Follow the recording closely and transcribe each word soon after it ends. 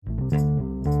Hello,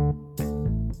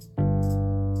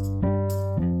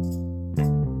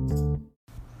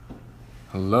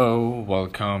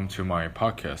 welcome to my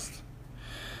podcast.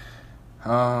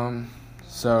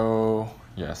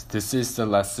 This is the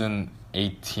lesson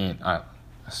 15,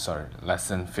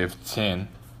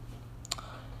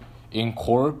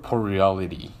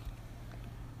 Incorporeality.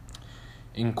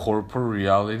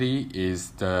 Incorporeality is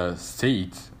the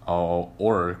state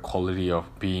or quality of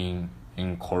being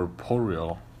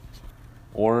incorporeal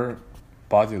or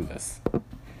bodiless.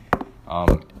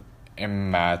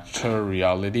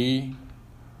 Immateriality,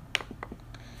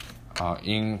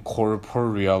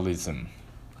 incorporealism.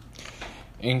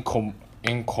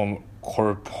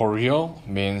 Incorporeal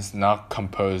means not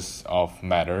composed of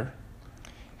matter,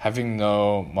 having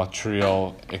no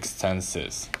material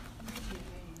existences.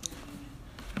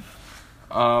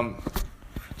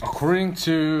 According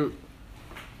to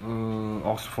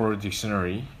Oxford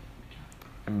Dictionary,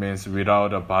 it means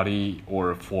without a body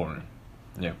or form.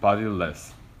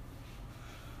 Bodiless.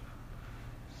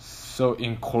 So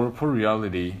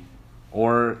incorporeality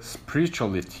or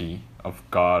spirituality of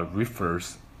God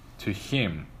refers to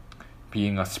Him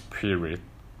being a spirit.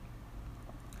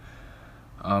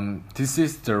 This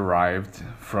is derived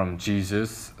from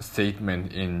Jesus'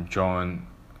 statement in John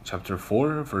chapter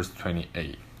 4, verse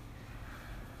 28.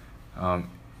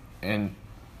 In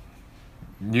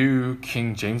New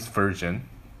King James Version,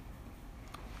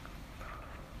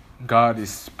 God is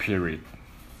spirit,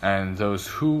 and those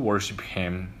who worship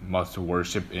Him must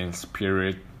worship in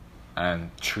spirit and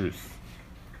truth.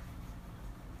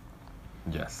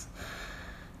 Yes.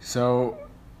 So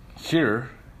here,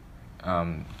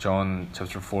 John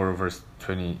chapter 4 verse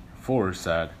 24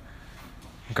 said,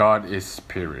 God is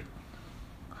spirit.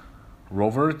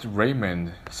 Robert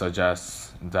Raymond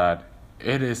suggests that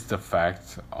it is the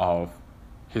fact of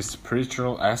His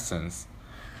spiritual essence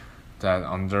that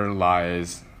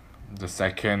underlies the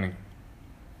second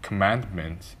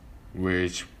commandment,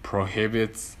 which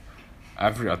prohibits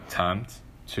every attempt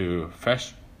to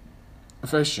fashion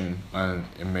an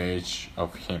image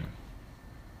of Him.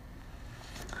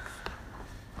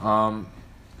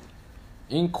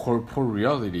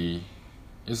 Incorporeality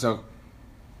is a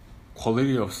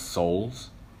quality of souls,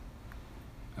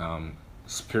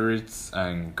 spirits,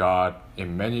 and God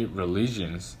in many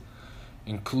religions,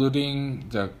 including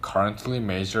the currently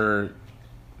major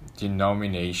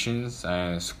denominations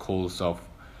and schools of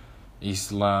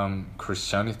Islam,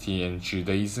 Christianity, and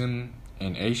Judaism,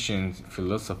 and ancient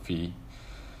philosophy.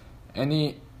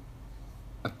 Any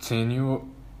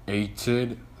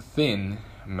attenuated thin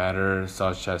matter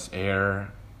such as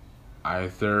air,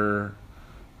 ether,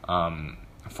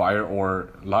 fire, or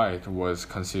light was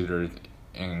considered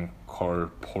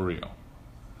incorporeal.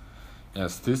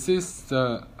 Yes, this is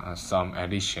some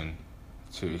addition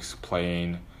to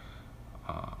explain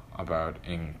about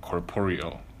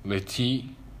incorporeality.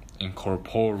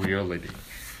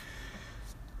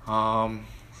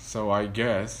 So I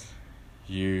guess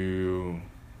you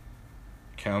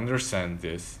can understand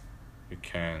this. You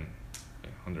can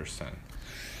understand.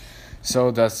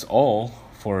 So that's all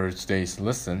for today's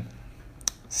lesson.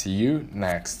 See you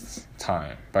next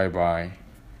time. Bye bye.